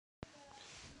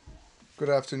Good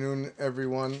afternoon,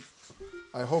 everyone.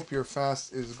 I hope your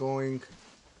fast is going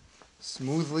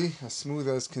smoothly, as smooth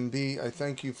as can be. I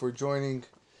thank you for joining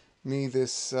me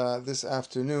this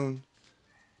afternoon,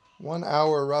 1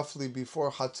 hour roughly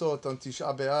before Chatzot on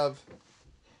Tisha B'Av,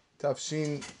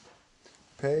 Tafshin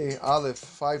Pei Aleph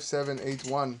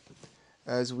 5781,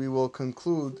 as we will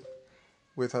conclude,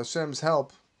 with Hashem's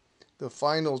help, the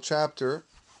final chapter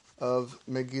of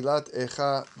Megilat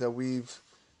Echa that we've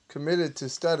committed to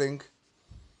studying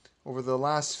over the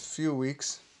last few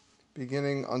weeks,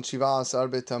 beginning on Shiva Asar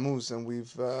B'Tammuz, and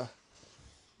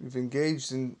we've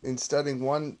engaged in studying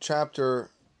one chapter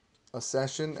a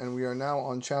session, and we are now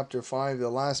on chapter 5, the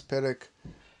last perek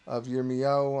of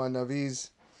Yirmiyahu Hanavi's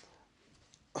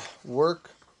work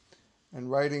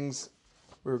and writings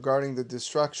regarding the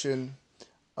destruction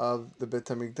of the Bet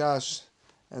HaMikdash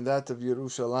and that of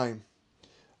Yerushalayim.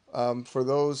 For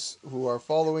those who are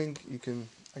following, you can,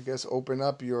 I guess, open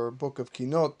up your book of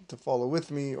Kinot to follow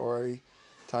with me, or a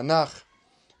Tanakh,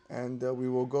 and we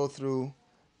will go through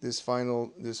this final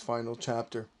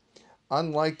chapter.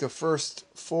 Unlike the first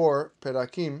four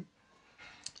perakim,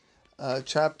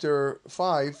 chapter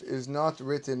 5 is not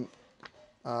written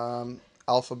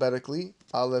alphabetically,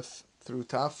 Aleph through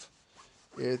Taf.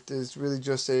 It is really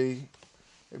just a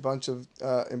bunch of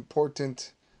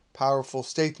important, powerful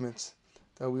statements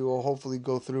that we will hopefully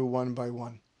go through one by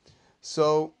one.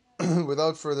 So,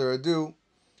 without further ado,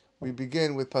 we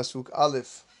begin with Pasuk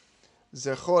Aleph.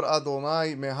 Zechor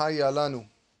Adonai mehaya lanu,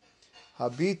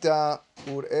 habita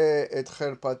ur'e et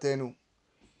cherpatenu.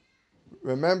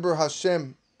 Remember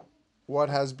Hashem, what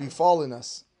has befallen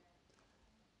us.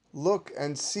 Look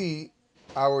and see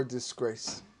our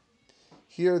disgrace.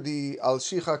 Here the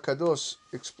Al-Shicha Kadosh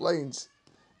explains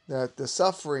that the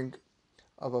suffering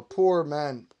of a poor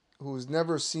man who's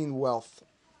never seen wealth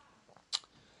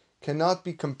cannot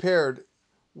be compared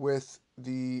with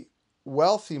the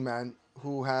wealthy man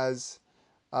who has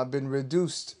been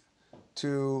reduced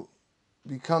to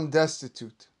become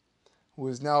destitute, who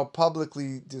is now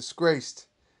publicly disgraced,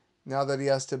 now that he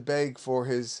has to beg for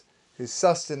his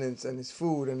sustenance and his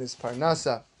food and his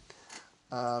parnasa.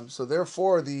 So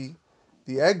therefore the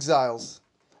exiles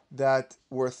that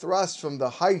were thrust from the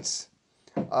heights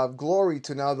of glory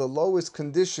to now the lowest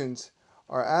conditions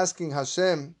are asking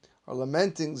Hashem, are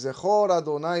lamenting, Zechor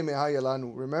Adonai mehaya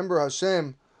lanu. Remember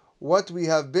Hashem, what we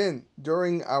have been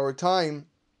during our time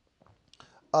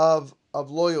of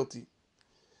loyalty.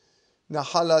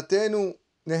 Nahalatenu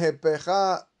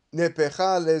nepecha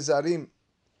lezarim.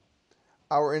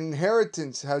 Our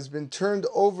inheritance has been turned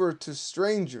over to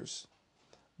strangers.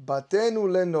 Batenu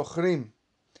lenochrim.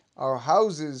 Our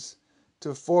houses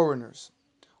to foreigners.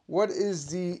 What is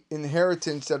the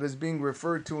inheritance that is being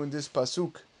referred to in this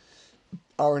pasuk?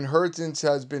 Our inheritance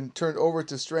has been turned over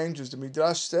to strangers. The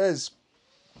Midrash says,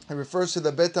 it refers to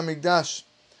the Bet HaMikdash.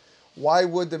 Why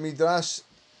would the Midrash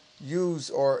use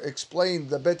or explain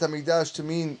the Bet HaMikdash to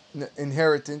mean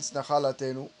inheritance,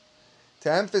 nachalatenu?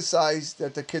 To emphasize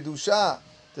that the Kedusha,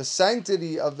 the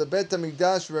sanctity of the Bet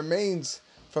HaMikdash remains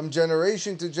from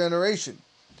generation to generation.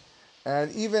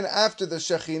 And even after the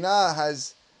Shekhinah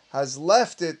has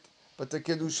left it, but the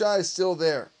Kedusha is still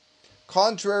there.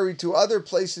 Contrary to other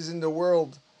places in the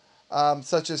world,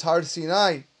 such as Har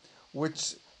Sinai,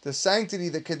 which the sanctity,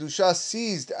 the Kedusha,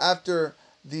 ceased after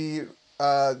the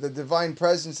divine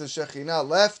presence of Shekhinah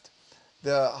left,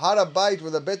 the Har HaBayit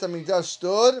where the Bet HaMikdash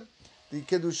stood, the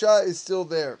Kedusha is still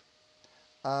there.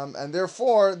 And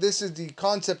therefore, this is the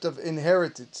concept of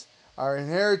inheritance. Our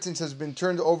inheritance has been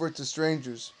turned over to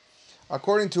strangers.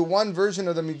 According to one version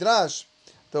of the Midrash,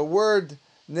 the word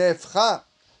nefcha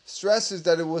stresses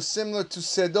that it was similar to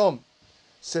Sodom.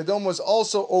 Sodom was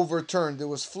also overturned. It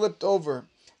was flipped over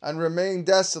and remained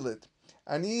desolate.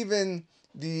 And even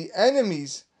the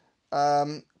enemies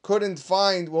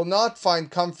will not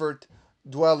find comfort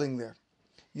dwelling there.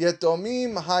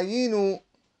 Yetomim hayinu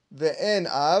ve'en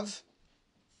av,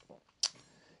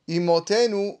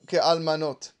 imotenu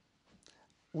ke'almanot.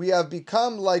 We have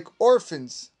become like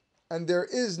orphans, and there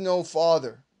is no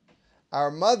father.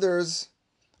 Our mothers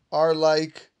are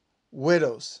like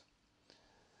widows.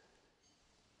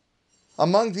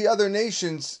 Among the other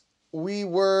nations, we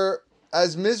were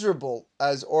as miserable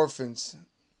as orphans.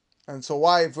 And so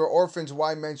why, if we're orphans,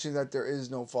 why mention that there is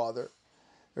no father?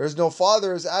 There is no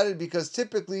father is added because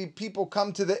typically people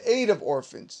come to the aid of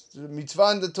orphans. The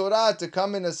mitzvah in the Torah to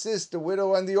come and assist the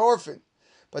widow and the orphan.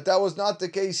 But that was not the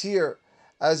case here,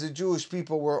 as the Jewish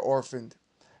people were orphaned.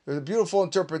 There's a beautiful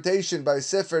interpretation by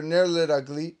Sefer Ner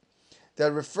L'Ragli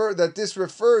that this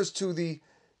refers to the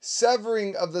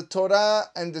severing of the Torah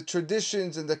and the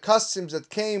traditions and the customs that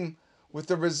came with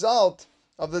the result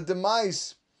of the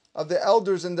demise of the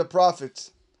elders and the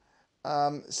prophets.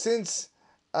 Since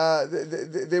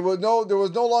there was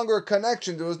no longer a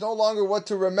connection, there was no longer what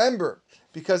to remember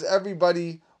because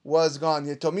everybody was gone.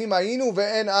 Now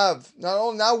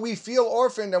we feel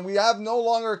orphaned and we have no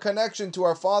longer a connection to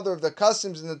our father of the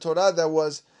customs and the Torah that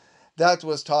was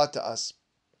taught to us.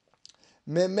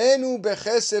 Memenu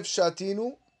bechesef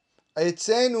shatinu,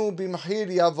 etzenu bimchir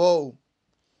yavo.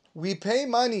 We pay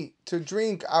money to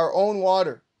drink our own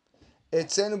water.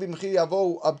 Etzenu bimchir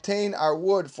yavo, obtain our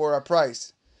wood for a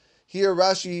price. Here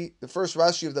Rashi, the first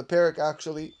Rashi of the parak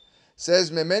actually, says,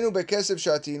 Memenu bekesef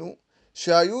shatinu,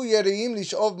 shayu yeriim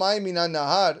lishov mayim minan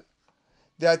nahar,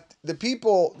 that the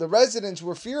people, the residents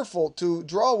were fearful to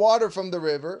draw water from the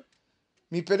river,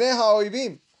 mipenei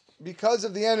ha'oivim, because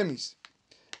of the enemies.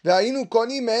 Ve'ayinu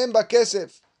konim mehem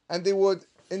bakesef, and they would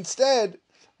instead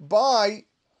buy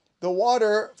the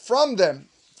water from them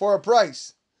for a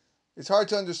price. It's hard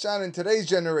to understand in today's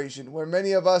generation, where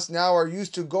many of us now are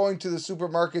used to going to the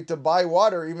supermarket to buy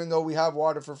water, even though we have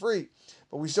water for free.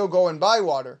 But we still go and buy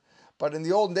water. But in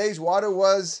the olden days, water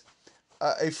was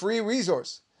a free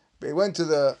resource. They went to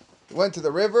the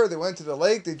river, they went to the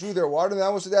lake, they drew their water, and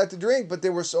that was what they had to drink. But they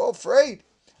were so afraid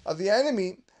of the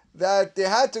enemy that they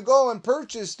had to go and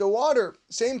purchase the water.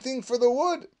 Same thing for the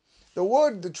wood. The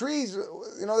wood, the trees,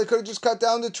 they could have just cut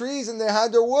down the trees and they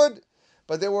had their wood.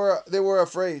 But they were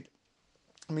afraid.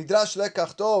 Midrash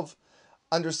Lekach Tov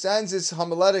understands this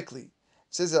homiletically. It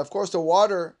says that, of course, the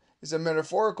water is a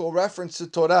metaphorical reference to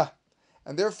Torah.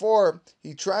 And therefore,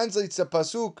 he translates the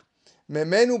pasuk,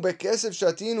 Memenu bekesef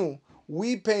shatinu,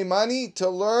 we pay money to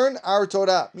learn our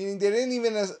Torah. Meaning they didn't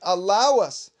even allow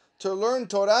us to learn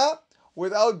Torah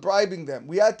without bribing them.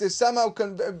 We had to somehow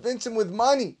convince them with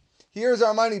money. Here's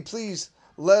our money, please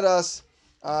let us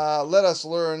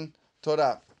learn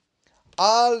Torah.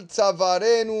 Al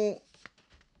tzavarenu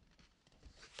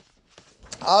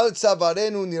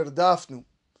nirdafnu.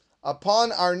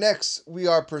 Upon our necks we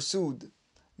are pursued.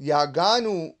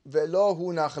 Yaganu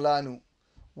velohu nachlanu.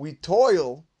 We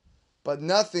toil, but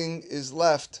nothing is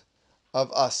left of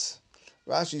us.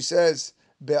 Rashi says,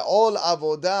 Be'ol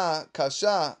avodah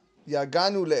kasha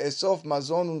yaganu le'esof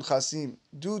mazon unchasim.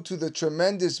 Due to the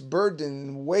tremendous burden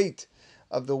and weight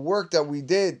of the work that we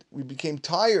did, we became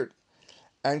tired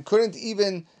and couldn't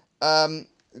even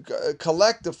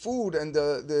collect the food and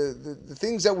the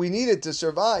things that we needed to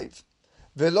survive.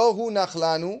 Velohu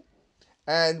nachlanu,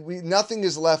 and nothing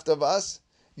is left of us.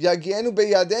 Yagienu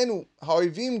beyadenu,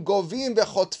 ha'oivim govim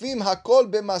vechotfim hakol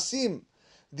bemasim.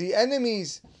 The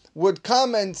enemies would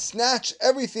come and snatch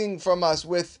everything from us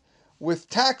with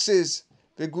taxes,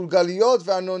 vegulgaliot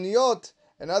ve'anoniot,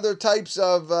 and other types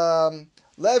of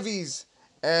levies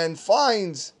and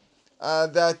fines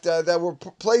that were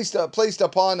placed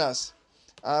upon us.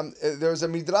 There's a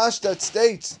midrash that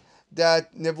states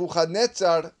that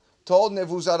Nebuchadnezzar told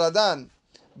Nebuzaradan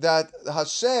that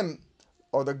Hashem,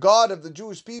 or the God of the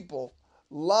Jewish people,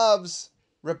 loves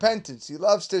repentance. He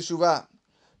loves teshuvah.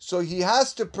 So he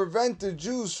has to prevent the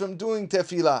Jews from doing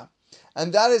tefillah.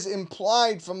 And that is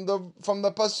implied from the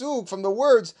pasuk, from the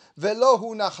words,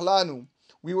 Velohu nachlanu.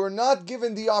 We were not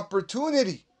given the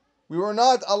opportunity. We were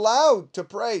not allowed to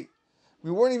pray.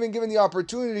 We weren't even given the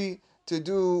opportunity to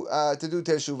do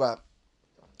teshuvah.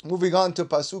 Moving on to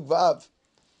pasuk vav.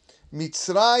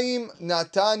 Mitzrayim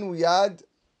natanu yad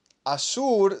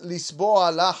ashur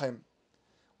lisboa lachem.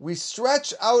 We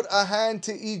stretch out a hand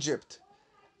to Egypt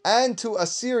and to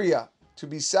Assyria to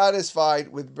be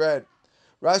satisfied with bread.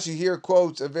 Rashi here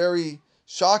quotes a very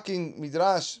shocking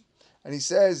midrash, and he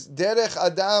says, Derech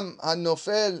Adam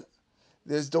hanofel,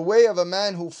 there's the way of a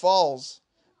man who falls,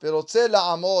 ve'rotze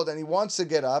la'amod, and he wants to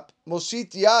get up,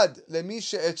 moshit yad lemi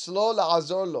she'etzlo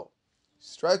la'azor lo.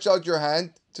 Stretch out your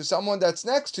hand to someone that's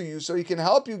next to you so he can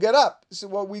help you get up. This is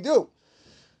what we do.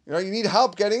 You need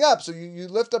help getting up, so you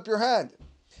lift up your hand.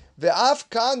 Ve'af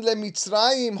kan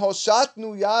le'mitzrayim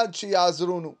hoshatnu yad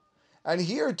she'yazrunu. And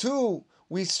here too,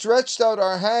 we stretched out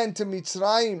our hand to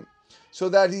Mitzrayim so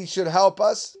that he should help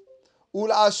us. Ul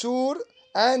Ashur,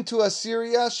 and to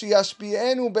Assyria,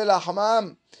 sheyashpienu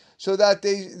belachmam, so that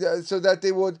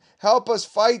they would help us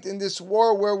fight in this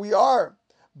war where we are.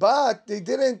 But they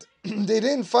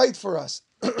didn't fight for us.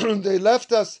 They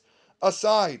left us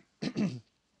aside.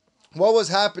 What was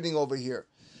happening over here?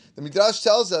 The Midrash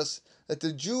tells us that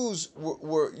the Jews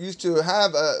were used to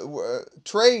have a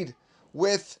trade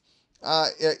with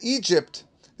Egypt.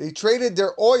 They traded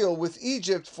their oil with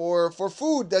Egypt for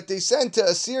food that they sent to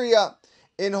Assyria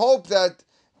in hope that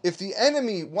if the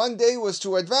enemy one day was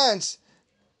to advance,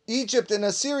 Egypt and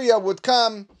Assyria would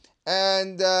come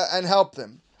and help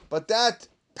them. But that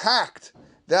pact,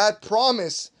 that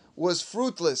promise was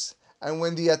fruitless. And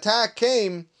when the attack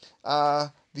came,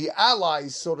 the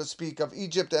allies, so to speak, of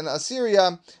Egypt and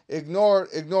Assyria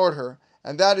ignored her.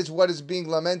 And that is what is being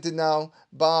lamented now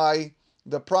by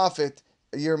the prophet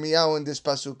Yirmiyahu in this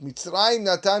pasuk. Mitzrayim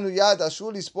natanu yad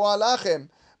ashur lispoa lachem,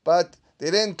 but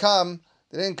they didn't come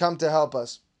to help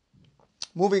us.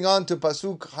 Moving on to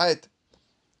pasuk het,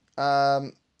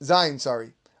 Zayin,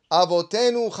 sorry.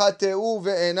 Avotenu chateu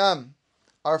ve'enam.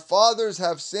 Our fathers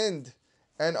have sinned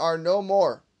and are no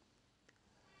more.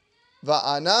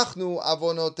 Va'anachnu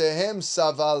avonotehem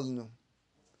savalnu.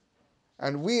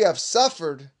 And we have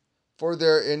suffered for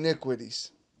their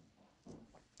iniquities.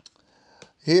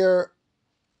 Here,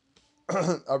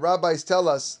 our rabbis tell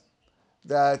us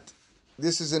that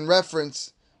this is in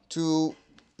reference to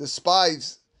the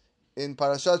spies in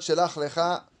Parashat Shelach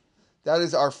Lecha. That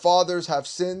is, our fathers have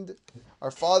sinned.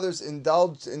 Our fathers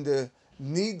indulged in the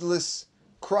needless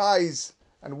cries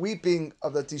and weeping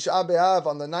of the Tisha B'Av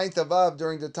on the 9th of Av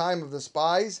during the time of the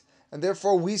spies. And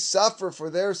therefore we suffer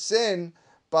for their sin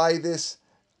by this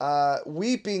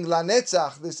weeping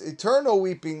lanetzach, this eternal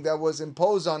weeping that was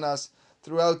imposed on us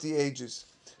throughout the ages.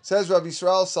 Says Rabbi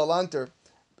Yisrael Salanter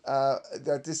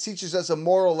that this teaches us a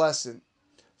moral lesson.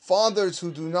 Fathers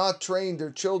who do not train their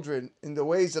children in the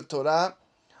ways of Torah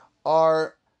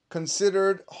are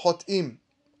considered hotim.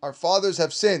 Our fathers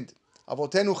have sinned.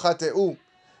 Avotenu chateu.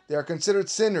 They are considered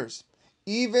sinners,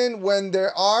 even when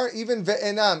there are, even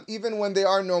ve'enam, even when they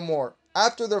are no more.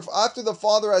 After the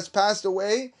father has passed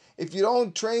away, if you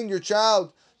don't train your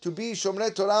child to be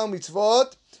shomrei Torah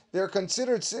mitzvot, they are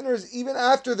considered sinners even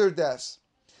after their deaths,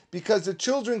 because the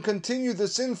children continue the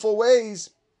sinful ways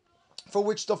for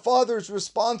which the father is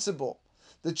responsible.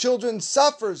 The children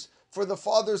suffers for the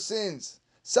father's sins,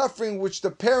 suffering which the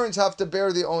parents have to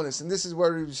bear the onus. And this is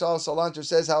where Yisrael Salanter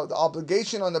says how the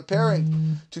obligation on the parent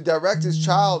to direct his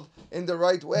child in the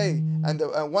right way, and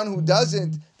one who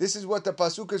doesn't, this is what the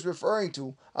pasuk is referring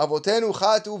to. Avotenu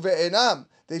chatu ve'enam.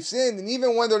 They've sinned, and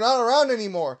even when they're not around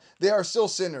anymore, they are still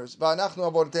sinners.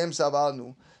 Va'anachnu avotehem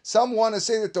savalnu. Some want to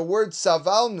say that the word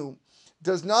savalnu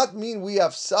does not mean we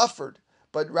have suffered,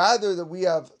 but rather that we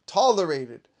have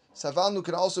tolerated. Savalnu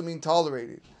can also mean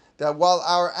tolerated. That while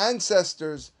our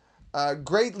ancestors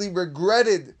greatly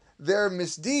regretted their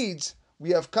misdeeds,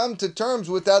 we have come to terms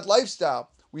with that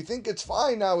lifestyle. We think it's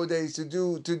fine nowadays to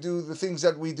do the things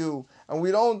that we do, and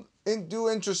we don't do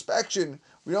introspection.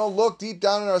 We don't look deep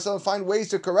down in ourselves and find ways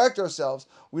to correct ourselves.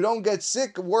 We don't get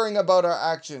sick worrying about our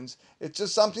actions. It's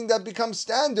just something that becomes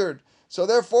standard. So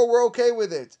therefore, we're okay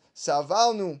with it.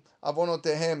 Savalnu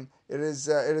avonotehem. It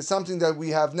is something that we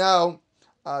have now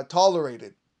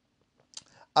tolerated.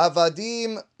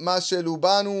 Avadim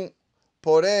mashelubanu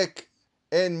porek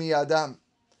en miadam.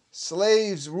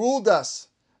 Slaves ruled us.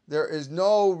 There is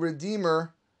no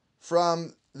redeemer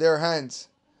from their hands.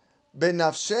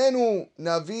 Benafshenu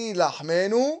navi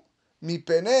lahmenu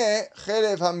mipene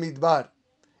cherev hamidbar.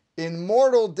 In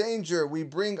mortal danger we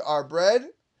bring our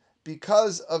bread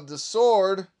because of the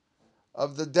sword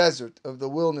of the desert, of the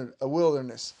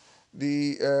wilderness.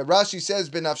 The Rashi says,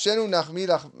 "Benafshenu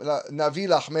navi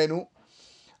lachmenu."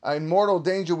 In mortal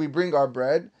danger we bring our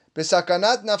bread.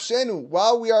 Besakanat nafshenu,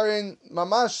 while we are in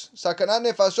mamash sakanat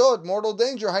nefashot, mortal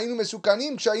danger. Hayinu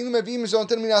mesukanim kshayinu meviim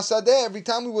mizonten min hasadeh. Every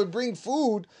time we would bring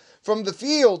food from the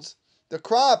fields, the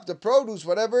crop, the produce,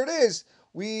 whatever it is,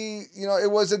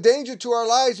 it was a danger to our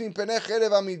lives.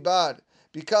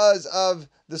 Because of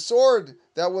the sword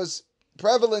that was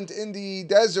prevalent in the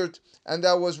desert and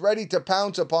that was ready to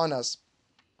pounce upon us.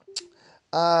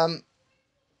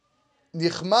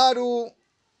 Nichmaru.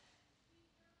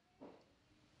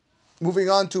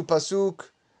 Moving on to pasuk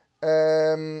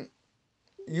Yud.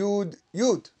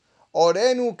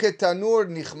 Orenu ketanur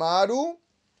nichmaru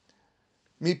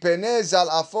mipene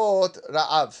zalafot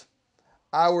ra'av.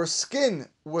 Our skin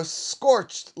was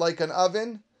scorched like an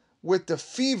oven with the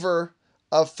fever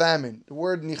of famine. The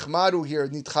word nichmaru here,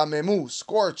 nitchamemu,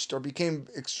 scorched or became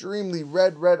extremely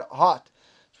red hot.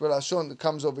 That's what Lashon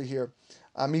comes over here.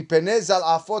 Mipene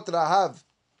zalafot ra'av,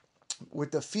 with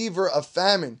the fever of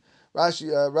famine.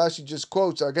 Rashi just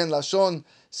quotes again Lashon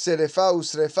serefa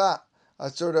usrefa, a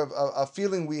sort of a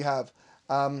feeling we have.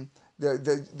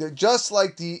 Just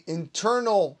like the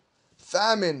internal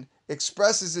famine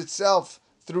expresses itself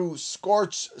through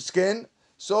scorched skin,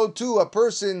 so too a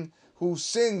person who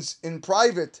sins in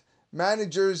private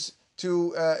manages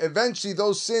to eventually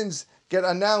those sins get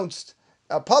announced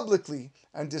publicly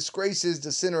and disgraces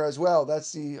the sinner as well.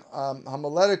 That's the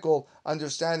homiletical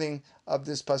understanding of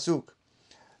this pasuk.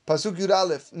 Pasuk Yud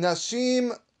Aleph.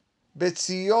 Nashim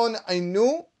betzion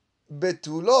ainu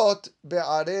betulot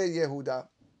be'arei Yehuda.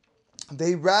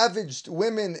 They ravaged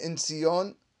women in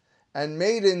Sion and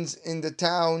maidens in the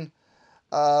town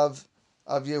of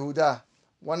Yehuda.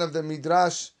 One of the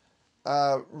Midrash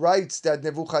writes that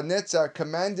Nebuchadnezzar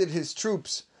commanded his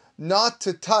troops not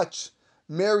to touch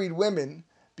married women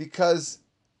because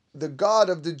the God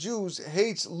of the Jews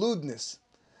hates lewdness.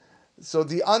 So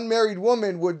the unmarried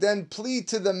woman would then plead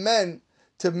to the men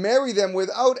to marry them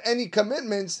without any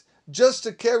commitments just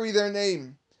to carry their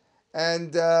name.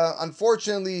 And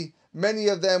unfortunately, many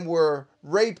of them were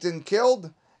raped and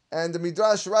killed. And the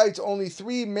Midrash writes only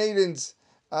 3 maidens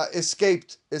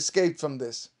escaped from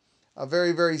this. A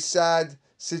very, very sad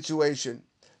situation.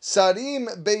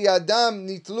 Sarim beyadam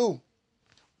nitlu,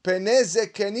 pene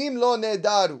zekenim lo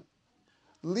nedaru.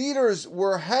 Leaders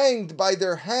were hanged by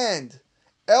their hand.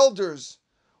 Elders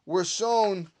were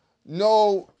shown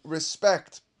no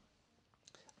respect.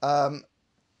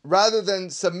 Rather than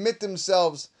submit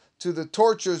themselves to the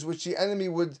tortures which the enemy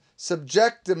would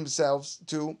subject themselves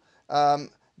to,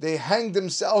 they hanged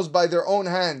themselves by their own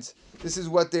hands. This is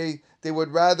what they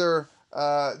would rather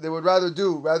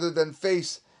do rather than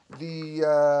face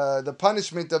the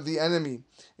punishment of the enemy.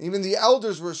 Even the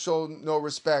elders were shown no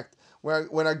respect.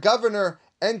 When a governor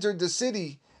entered the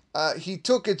city, he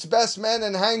took its best men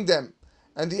and hanged them.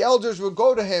 And the elders would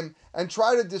go to him and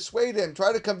try to dissuade him,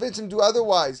 try to convince him to do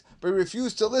otherwise, but he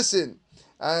refused to listen.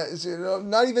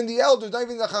 Not even the elders, not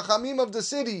even the chachamim of the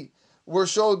city were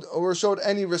showed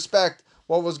any respect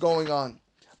what was going on.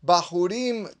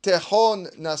 Bahurim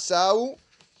tehon nasau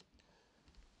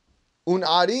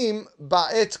unarim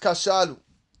ba'et kashalu.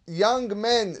 Young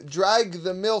men drag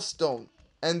the millstone,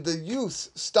 and the youth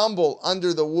stumble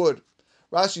under the wood.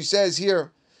 Rashi says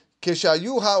here,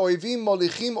 Keshayu ha'oivim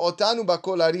molichim otanu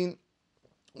bakolarin.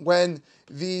 When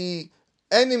the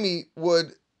enemy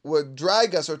would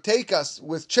drag us or take us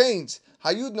with chains,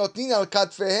 hayud notnin al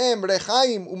katfehem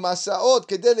rechaim umasaot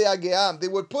kedei leageam. They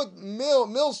would put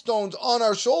millstones on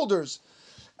our shoulders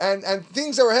and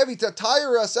things that were heavy to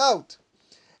tire us out.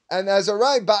 And as a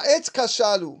right, ba'etz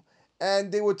kashalu,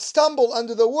 and they would stumble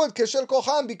under the wood, keshel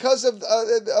kocham, because of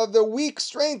the weak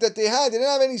strength that they had. They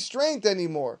didn't have any strength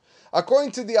anymore.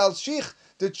 According to the Al-Shich,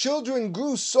 the children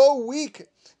grew so weak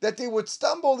that they would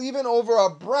stumble even over a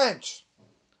branch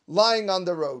lying on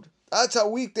the road. That's how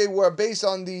weak they were based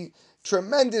on the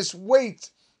tremendous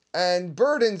weight and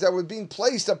burdens that were being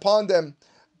placed upon them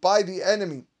by the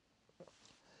enemy.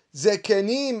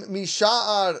 Zekenim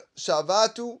misha'ar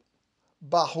shavatu,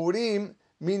 bahurim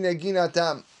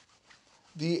mineginatam.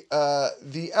 The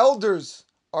elders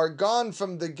are gone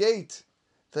from the gate,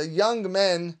 the young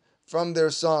men from their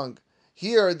song.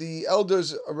 Here the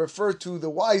elders refer to the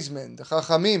wise men, the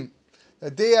chachamim,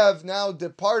 that they have now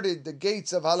departed the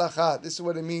gates of halakha. This is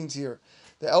what it means here.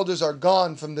 The elders are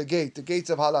gone from the gates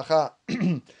of halakha.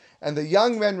 And the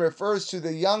young men refers to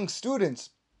the young students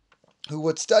who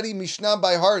would study Mishnah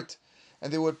by heart,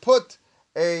 and they would put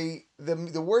the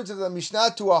words of the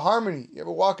Mishnah to a harmony. You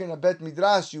ever walk in a Bet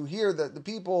Midrash, you hear that the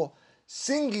people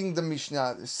singing the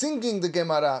Mishnah, singing the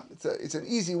Gemara. It's an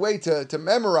easy way to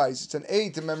memorize. It's an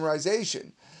aid to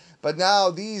memorization. But now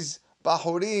these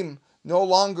Bahurim no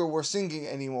longer were singing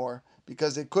anymore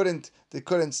because they couldn't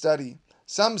study.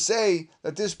 Some say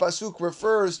that this pasuk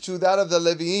refers to that of the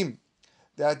Leviim,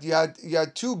 that you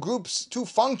had 2 groups, 2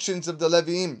 functions of the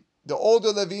Leviim. The older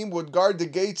Leviim would guard the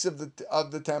gates of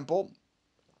the temple,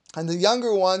 and the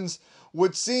younger ones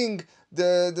would sing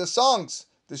the songs,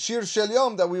 the Shir Shel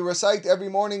Yom that we recite every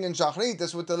morning in Shachrit.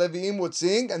 That's what the Leviim would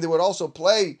sing, and they would also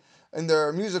play in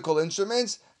their musical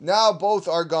instruments. Now both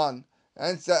are gone.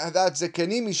 And that's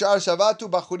Zekenim Mishar Shavatu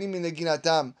Bachurim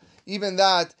Mineginatam. Even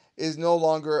that is no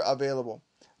longer available.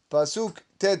 Pasuk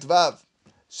Tet Vav.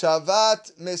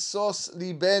 Shavat Mesos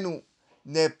Libenu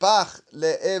Nepach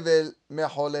Le'evel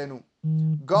Mecholenu.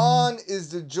 Gone is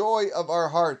the joy of our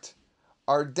heart.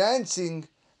 Our dancing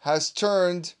has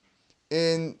turned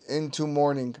into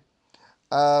mourning.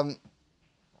 The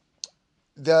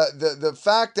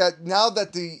fact that now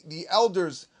that the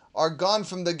elders are gone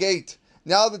from the gate,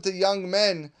 now that the young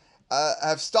men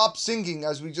have stopped singing,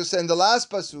 as we just said in the last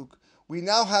pasuk, we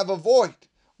now have a void.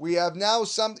 We have now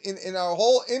some in our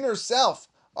whole inner self,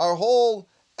 our whole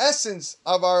essence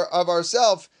of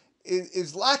ourself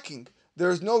is lacking.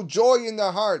 There's no joy in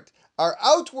the heart. Our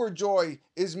outward joy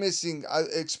is missing,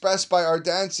 expressed by our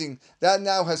dancing. That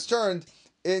now has turned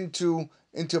into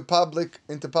public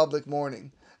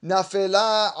mourning.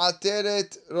 Nafela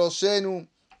ateret roshenu,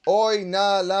 oy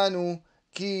na lanu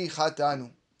ki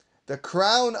chatanu. The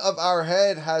crown of our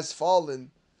head has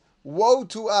fallen. Woe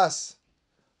to us,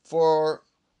 for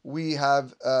we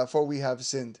have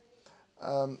sinned.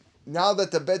 Now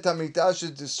that the Bet HaMikdash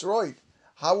is destroyed,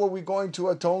 how are we going to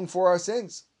atone for our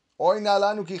sins? Oy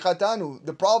nalanu ki chatanu.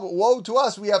 The problem, woe to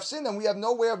us, we have sinned and we have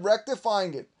no way of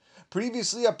rectifying it.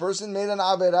 Previously, a person made an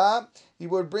averah, he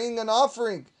would bring an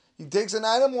offering. He takes an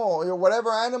animal, or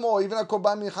whatever animal, even a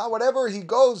korban mincha, whatever, he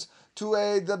goes to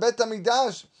the Bet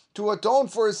HaMikdash to atone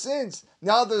for his sins.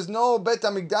 Now there's no Bet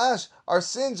HaMikdash. Our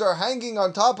sins are hanging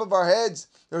on top of our heads.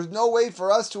 There's no way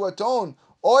for us to atone.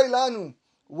 Oy lanu,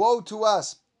 woe to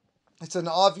us. It's an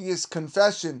obvious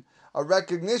confession, a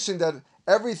recognition that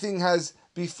everything has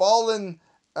befallen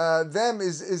them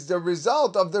is the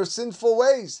result of their sinful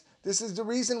ways. This is the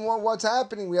reason what's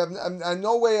happening. We have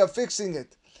no way of fixing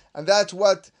it. And that's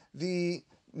what the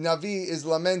Navi is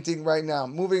lamenting right now.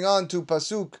 Moving on to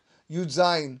Pasuk Yud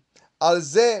Zayin. Al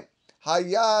ze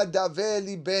haya dave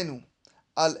libenu,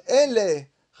 al ele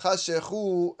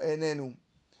chashechu enenu.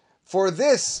 For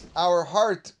this our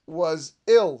heart was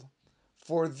ill,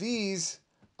 for these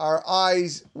our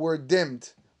eyes were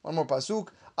dimmed. One more pasuk.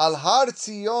 Al har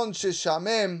Tzion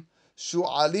sheshamem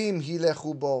shu'alim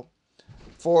hilechu bo.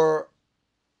 For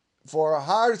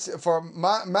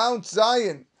Mount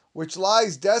Zion, which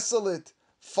lies desolate,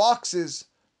 foxes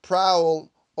prowl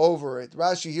over it.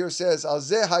 Rashi here says, Al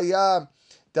ze haya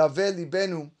dave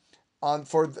libenu.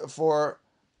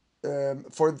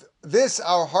 For this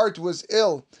our heart was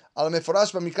ill. Al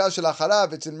meforash b'mikra shel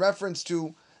acharav. It's in reference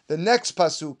to the next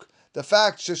pasuk, the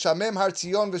fact sheshamem har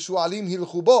Tzion v'shu'alim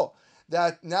hilchu bo,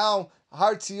 that now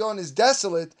Har Tzion is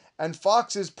desolate and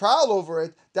foxes prowl over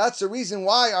it. That's the reason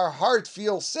why our heart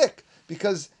feels sick,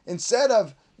 because instead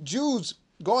of Jews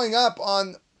going up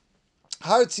on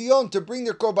Har Tzion to bring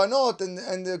their korbanot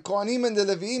and the Kohanim and the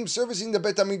Leviim servicing the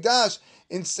Bet HaMikdash,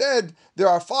 instead there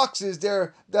are foxes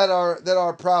there that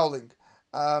are prowling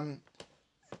and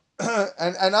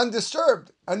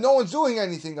undisturbed, and no one's doing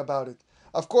anything about it.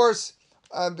 Of course,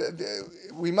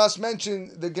 we must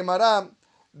mention the Gemara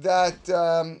that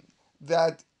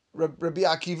Rabbi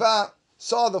Akiva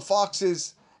saw the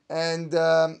foxes and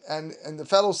the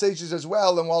fellow sages as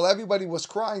well. And while everybody was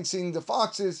crying seeing the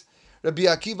foxes, Rabbi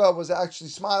Akiva was actually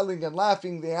smiling and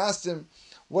laughing. They asked him,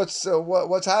 "What's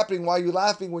happening? Why are you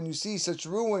laughing when you see such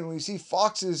ruin? When you see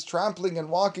foxes trampling and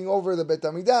walking over the Bet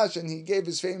HaMikdash?" And he gave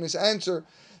his famous answer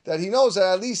that he knows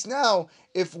that at least now,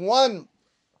 if one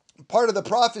part of the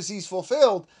prophecy is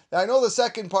fulfilled, I know the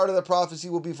second part of the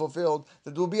prophecy will be fulfilled,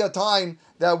 that there will be a time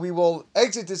that we will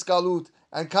exit this galut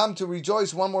and come to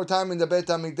rejoice one more time in the Bet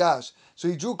HaMikdash. So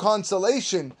he drew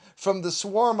consolation from the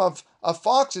swarm of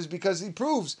foxes, because he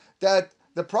proves that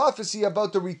the prophecy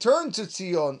about the return to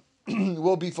Zion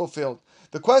will be fulfilled.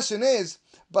 The question is,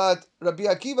 but Rabbi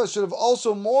Akiva should have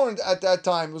also mourned at that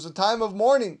time. It was a time of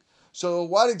mourning. So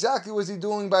what exactly was he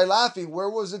doing by laughing? Where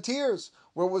was the tears?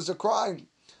 Where was the crying?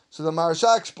 So the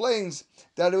Maharsha explains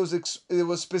that it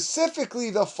was specifically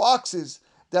the foxes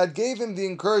that gave him the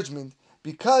encouragement,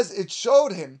 because it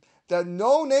showed him that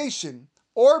no nation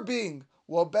or being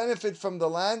will benefit from the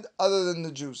land other than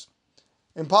the Jews.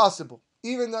 Impossible.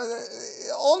 Even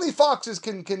only foxes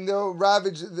can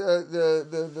ravage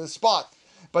the spot,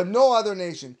 but no other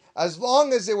nation. As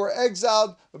long as they were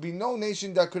exiled, there would be no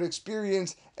nation that could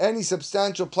experience any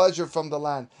substantial pleasure from the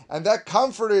land. And that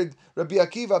comforted Rabbi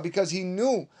Akiva, because he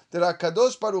knew that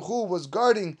HaKadosh Baruch Hu was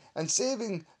guarding and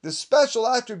saving the special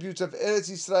attributes of Eretz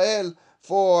Yisrael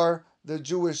for the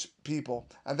Jewish people.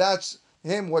 And that's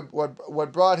him what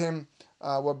brought him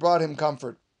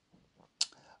comfort.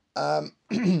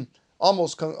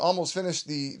 Almost finished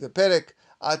the perek.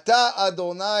 Ata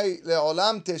Adonai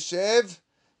leolam teshev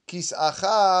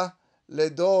kis'acha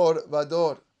ledor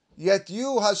vador. Yet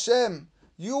you, Hashem,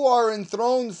 you are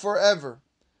enthroned forever.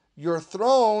 Your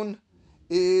throne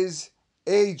is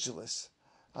ageless.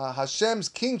 Hashem's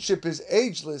kingship is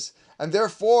ageless, and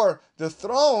therefore the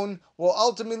throne will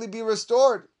ultimately be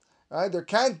restored. Right? There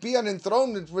can't be an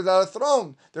enthronement without a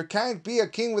throne. There can't be a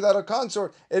king without a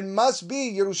consort. It must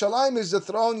be Yerushalayim is the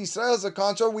throne, Israel is the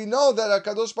consort. We know that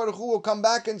HaKadosh Baruch Hu will come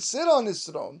back and sit on his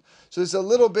throne. So there's a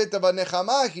little bit of a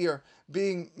nechama here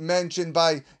being mentioned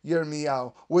by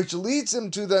Yirmiyahu, which leads him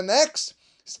to the next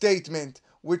statement,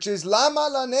 which is Lama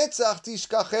lanetzach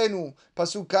tishkachenu,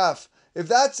 pasuk kaf. If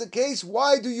that's the case,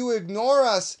 why do you ignore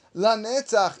us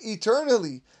lanetzach,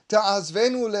 eternally?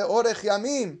 Ta'azvenu leorech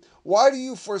yamim. Why do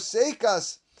you forsake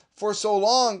us for so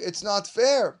long? It's not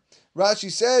fair.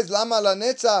 Rashi says, Lama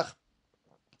lanetzach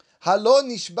halo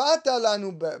nishbata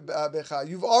lanu becha.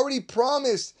 You've already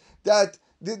promised that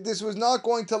this was not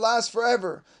going to last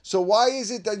forever. So why is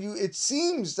it that it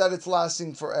seems that it's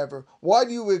lasting forever? Why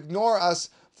do you ignore us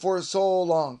for so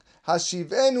long?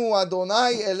 Hashivenu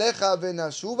Adonai elecha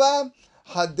v'nashuva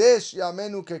hadesh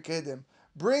yamenu kekedem.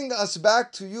 Bring us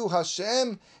back to you,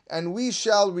 Hashem, and we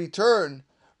shall return.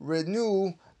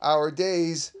 Renew our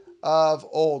days of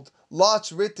old.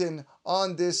 Lots written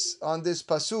on this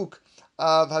pasuk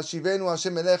of Hashivenu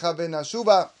Hashem Elecha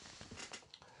Venashuva.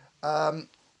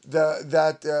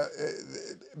 That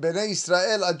Bnei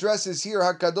Israel addresses here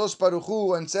Hakadosh Baruch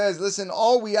Hu and says, listen,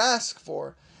 all we ask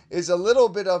for is a little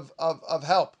bit of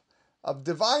help, of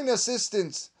divine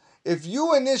assistance. If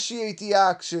you initiate the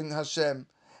action, Hashem,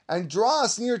 and draw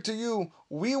us near to you,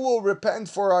 we will repent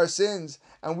for our sins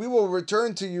and we will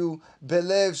return to you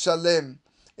belev shalem.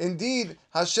 Indeed,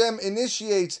 Hashem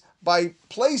initiates by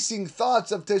placing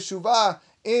thoughts of teshuvah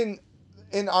in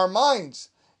our minds,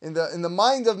 in the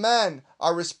mind of man.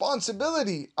 Our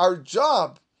responsibility, our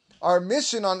job, our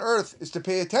mission on earth is to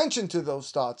pay attention to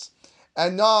those thoughts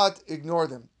and not ignore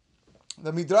them.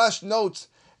 The Midrash notes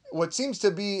what seems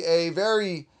to be a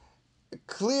very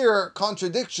clear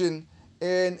contradiction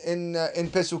in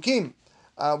Pesukim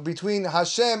between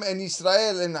Hashem and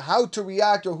Israel and how to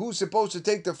react or who's supposed to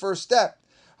take the first step.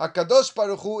 HaKadosh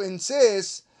Baruch Hu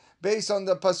insists, based on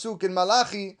the pasuk in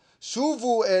Malachi,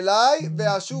 Shuvu elai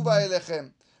ve'ashuva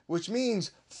elechem, which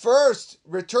means first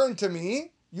return to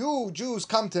me, you Jews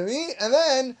come to me, and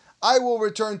then I will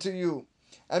return to you.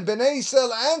 And Bnei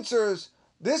Yisrael answers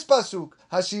this pasuk,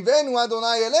 Hashivenu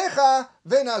Adonai elecha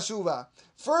ve'nashuva.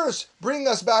 First bring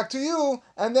us back to you,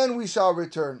 and then we shall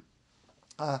return.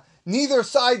 Neither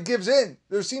side gives in.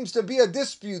 There seems to be a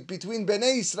dispute between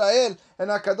Bnei Israel and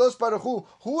HaKadosh Baruch Hu.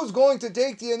 Who is going to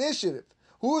take the initiative?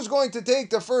 Who is going to take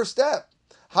the first step?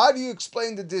 How do you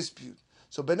explain the dispute?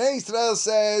 So Bnei Israel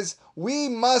says, we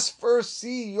must first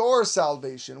see your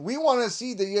salvation. We want to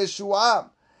see the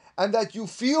Yeshua, and that you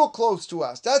feel close to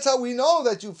us. That's how we know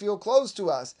that you feel close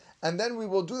to us. And then we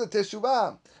will do the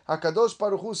Teshuvah. HaKadosh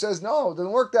Baruch Hu says, no, it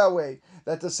doesn't work that way.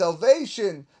 That the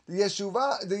salvation, the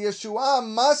Yeshua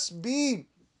must be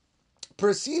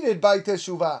preceded by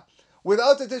Teshuvah.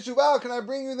 Without the Teshuvah, how can I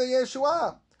bring you the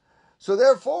Yeshua? So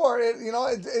therefore,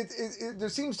 there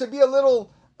seems to be a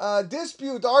little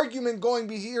dispute, argument going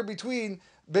here between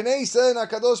Bnei Yisrael and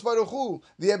HaKadosh Baruch Hu.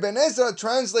 The Ibn Ezra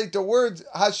translate the word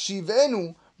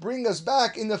Hashivenu, bring us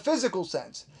back, in the physical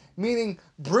sense, meaning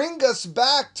bring us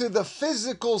back to the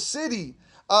physical city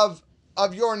of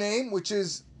your name, which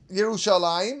is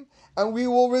Yerushalayim, and we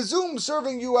will resume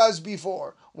serving you as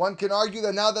before. One can argue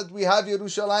that now that we have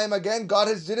Yerushalayim again, God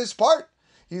has did his part.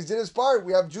 He's did his part.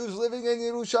 We have Jews living in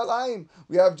Yerushalayim.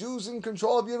 We have Jews in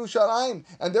control of Yerushalayim.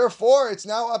 And therefore, it's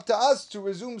now up to us to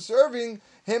resume serving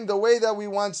him the way that we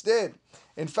once did.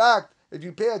 In fact, if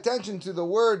you pay attention to the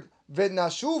word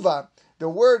Venashuva, the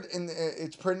word,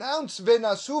 it's pronounced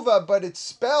Venashuva, but it's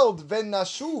spelled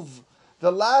Venashuv.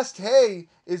 The last hey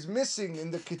is missing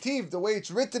in the Ketiv, the way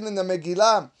it's written in the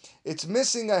Megilat. It's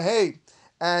missing a hey.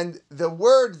 And the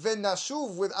word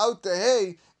Venashuv without the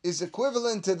hey is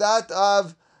equivalent to that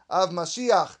of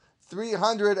Mashiach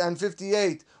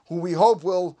 358, who we hope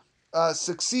will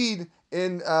succeed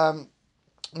in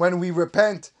when we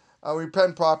repent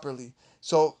properly.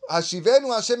 So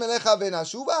Hashivenu Hashem Elecha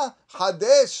Venashuva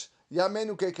Hadesh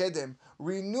Yamenu Kekedem,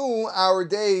 renew our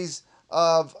days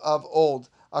of old.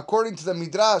 According to the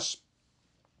Midrash,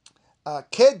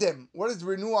 Kedem, what is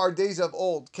renew our days of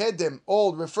old? Kedem,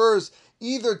 old, refers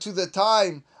either to the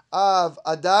time of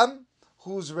Adam,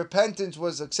 whose repentance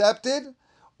was accepted,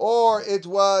 or it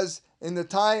was in the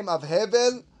time of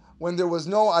Hevel, when there was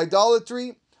no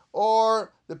idolatry,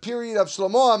 or the period of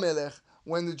Shlomo HaMelech,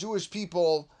 when the Jewish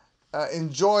people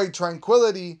enjoyed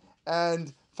tranquility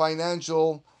and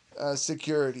financial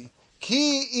security.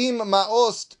 Ki im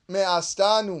ma'ost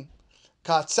me'astanu,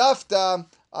 katzafta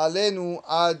alenu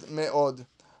ad me'od.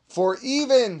 For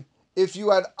even if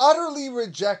you had utterly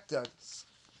rejected us,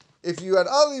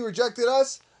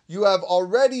 you have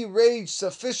already raged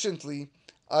sufficiently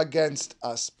against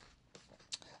us.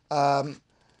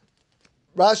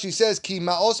 Rashi says, Ki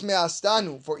ma'os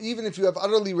me'astanu, for even if you have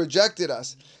utterly rejected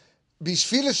us,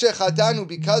 bishvil shechatanu,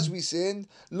 because we sinned,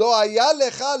 lo haya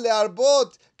lecha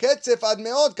le'arbot ketzef ad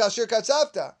me'od kasher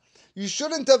katzavta. You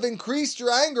shouldn't have increased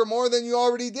your anger more than you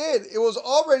already did. It was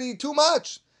already too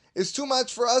much. It's too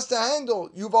much for us to handle.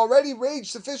 You've already raged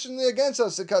sufficiently against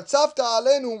us. Katzavta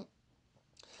alenu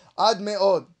ad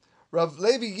me'od. Rav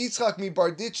Levi Yitzchak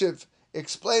Mibarditchev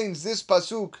explains this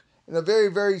pasuk in a very,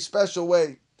 very special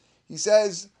way. He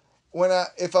says,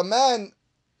 if a man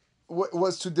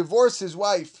was to divorce his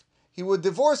wife, he would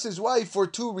divorce his wife for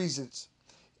two reasons.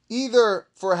 Either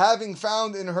for having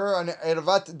found in her an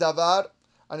ervat davar.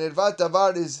 An ervat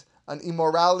davar is an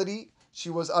immorality. She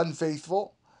was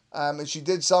unfaithful, and she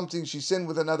did something, she sinned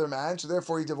with another man, so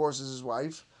therefore he divorces his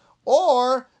wife.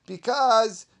 Or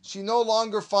because she no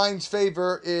longer finds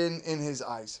favor in his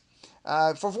eyes.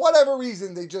 For whatever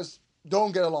reason, they just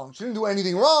don't get along. She didn't do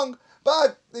anything wrong,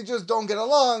 but they just don't get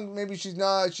along. Maybe she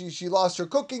lost her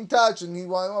cooking touch, and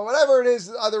whatever it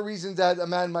is, other reasons that a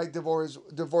man might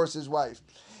divorce his wife.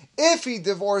 If he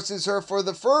divorces her for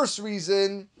the first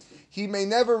reason, he may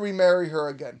never remarry her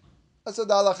again. That's what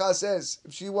the halacha says.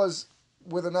 If she was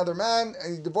with another man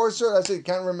and he divorced her, that's it, you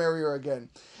can't remarry her again.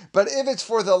 But if it's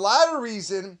for the latter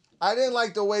reason, I didn't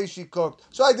like the way she cooked,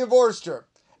 so I divorced her.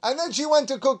 And then she went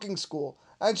to cooking school.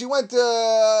 And she went to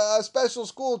a special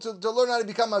school to learn how to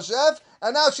become a chef.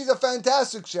 And now she's a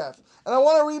fantastic chef. And I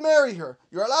want to remarry her.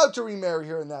 You're allowed to remarry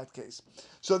her in that case.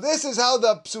 So this is how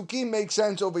the psukim make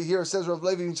sense over here, says Rav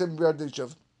Levi in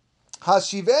Berdishav.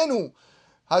 Hashivenu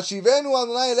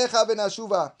Adonai elecha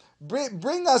v'nashuva.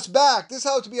 Bring us back. This is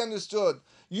how to be understood.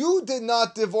 You did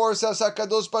not divorce us,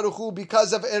 HaKadosh Baruch Hu,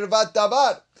 because of ervat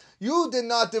davar. You did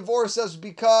not divorce us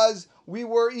because we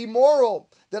were immoral,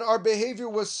 that our behavior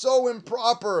was so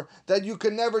improper that you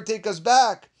could never take us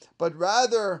back. But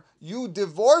rather, you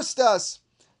divorced us.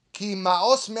 Ki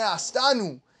ma'os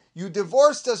me'astanu. You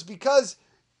divorced us because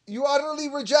you utterly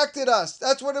rejected us.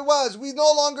 That's what it was. We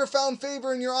no longer found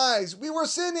favor in your eyes. We were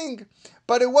sinning,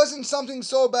 but it wasn't something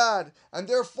so bad. And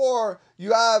therefore,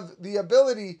 you have the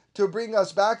ability to bring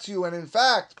us back to you. And in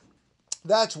fact,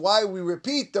 that's why we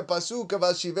repeat the pasuk of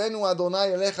Hashivenu Adonai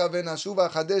elecha v'nashuva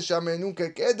chadesh yamenu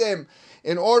kekedem.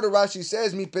 In order, Rashi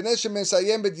says, "Mipenei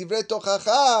shemesayem b'divrei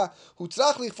tochacha, hu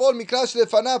tzarich lichfor mikra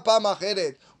shlefanav pam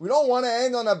acheret." We don't want to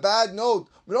end on a bad note.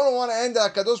 We don't want to end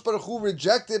that HaKadosh Baruch Hu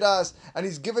rejected us and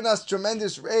He's given us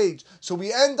tremendous rage. So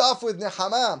we end off with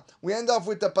nechama. We end off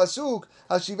with the pasuk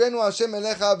Hashivenu Hashem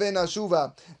elecha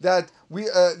v'nashuva. That we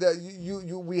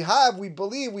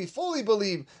fully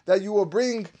believe that you will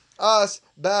bring us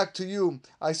back to you.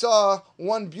 I saw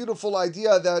one beautiful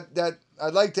idea that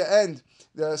I'd like to end.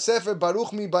 The Sefer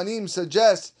Baruch Mi Banim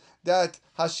suggests that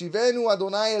Hashivenu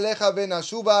Adonai elecha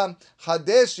v'nashuva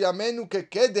chadesh yamenu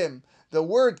kekedem. The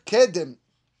word kedem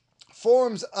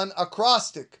forms an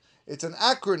acrostic. It's an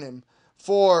acronym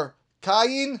for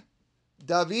Cain,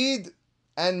 David,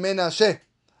 and Menashe.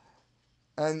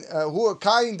 And who are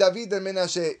Cain, David, and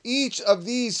Menashe? Each of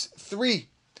these three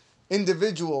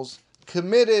individuals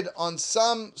committed on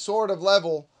some sort of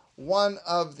level one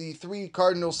of the three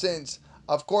cardinal sins.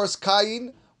 Of course,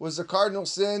 Cain was the cardinal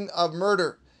sin of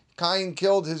murder. Cain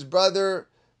killed his brother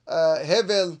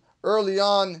Hevel early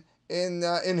on in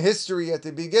history, at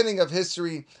the beginning of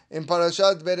history, in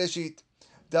Parashat Bereshit.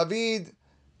 David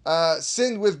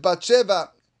sinned with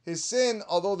Bathsheba. His sin,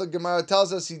 although the Gemara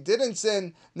tells us he didn't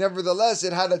sin, nevertheless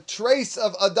it had a trace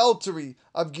of adultery,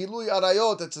 of Gilui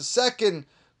Arayot. It's a second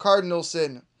cardinal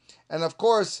sin. And of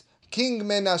course, King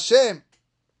Menashe,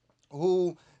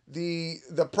 who the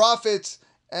prophets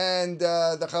and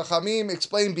the Chachamim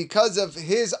explain because of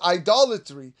his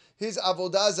idolatry, his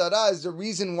Avodah Zarah is the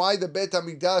reason why the Beit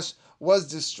HaMikdash was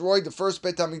destroyed, the first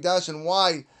Beit HaMikdash, and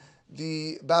why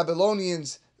the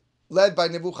Babylonians, led by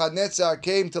Nebuchadnezzar,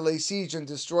 came to lay siege and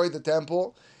destroy the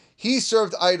temple. He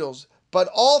served idols. But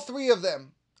all three of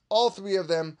them,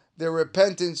 their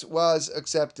repentance was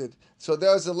accepted. So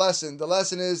there's the lesson. The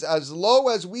lesson is, as low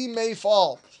as we may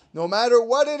fall, no matter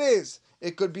what it is,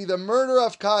 it could be the murder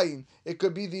of Cain, it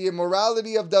could be the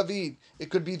immorality of David, it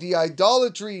could be the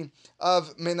idolatry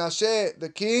of Menashe, the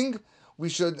king, we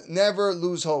should never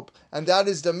lose hope. And that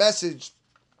is the message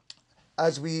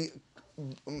as we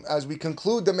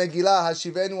conclude the Megilah,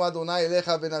 Hashivenu Adonai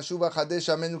elecha v'nashuva chadesh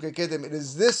yamenu kekedem. It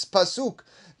is this pasuk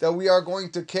that we are going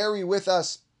to carry with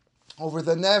us over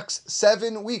the next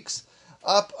 7 weeks,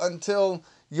 up until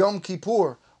Yom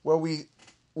Kippur, where we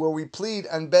plead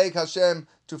and beg Hashem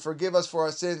to forgive us for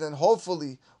our sins, and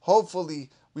hopefully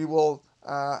we will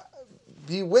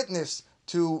be witness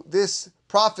to this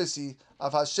prophecy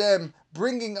of Hashem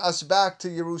bringing us back to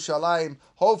Yerushalayim.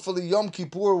 Hopefully Yom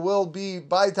Kippur will be,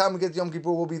 by the time we get to Yom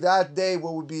Kippur, will be that day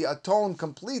where we'll be atoned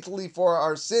completely for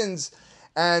our sins,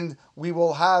 and we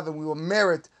will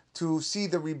merit to see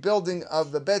the rebuilding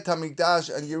of the Bet HaMikdash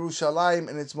and Yerushalayim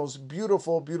in its most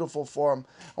beautiful, beautiful form.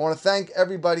 I want to thank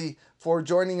everybody for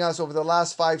joining us over the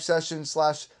last 5 sessions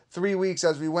 / 3 weeks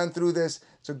as we went through this.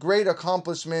 It's a great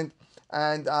accomplishment,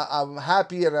 and I'm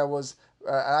happy, and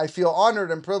I feel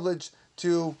honored and privileged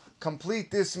to complete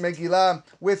this Megillah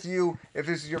with you. If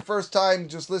this is your first time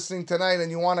just listening tonight and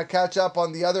you want to catch up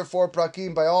on the other 4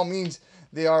 prakim, by all means,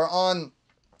 they are on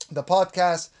the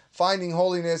podcast, Finding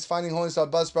Holiness,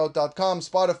 findingholiness.buzzsprout.com,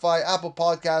 Spotify, Apple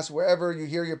Podcasts, wherever you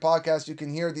hear your podcast, you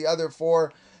can hear the other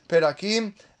 4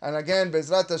 perakim. And again,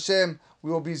 Bezrat Hashem,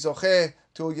 we will be zocheh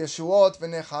to Yeshuot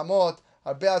v'nechamot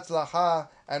Harbe Hatzlacha,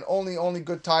 and only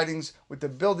good tidings with the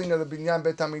building of the Binyan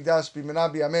Bet HaMikdash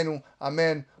B'Mena B'Yameinu.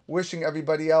 Amen. Wishing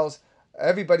everybody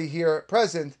here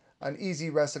present, an easy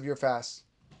rest of your fast.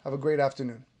 Have a great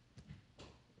afternoon.